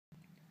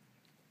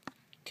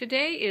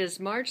Today is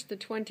March the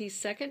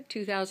 22nd,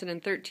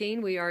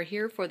 2013. We are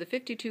here for the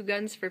 52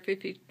 Guns for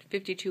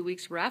 52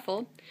 Weeks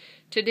raffle.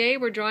 Today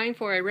we're drawing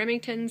for a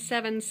Remington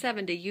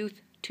 770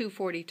 Youth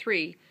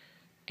 243.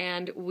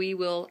 And we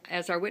will,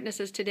 as our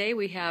witnesses today,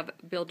 we have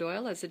Bill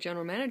Doyle as the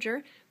general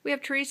manager. We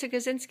have Teresa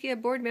Gazinski, a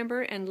board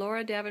member, and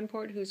Laura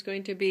Davenport, who's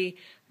going to be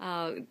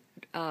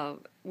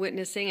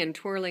witnessing and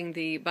twirling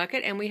the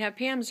bucket. And we have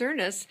Pam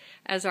Zernis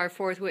as our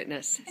fourth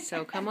witness.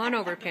 So come on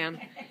over, Pam.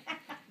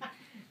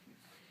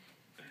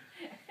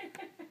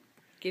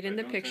 Get in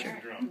the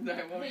picture.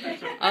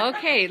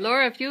 Okay,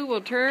 Laura, if you will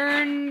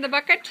turn the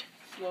bucket.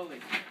 Slowly.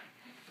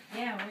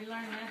 Yeah, we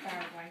learned that the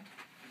hard way.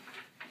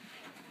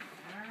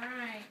 All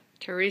right.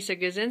 Teresa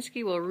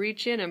Gazinski will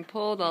reach in and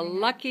pull the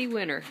lucky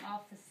winner.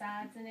 Off the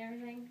sides and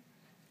everything.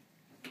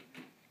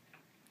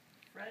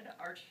 Fred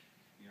Arch.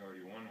 You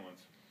already won once.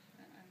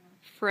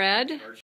 Fred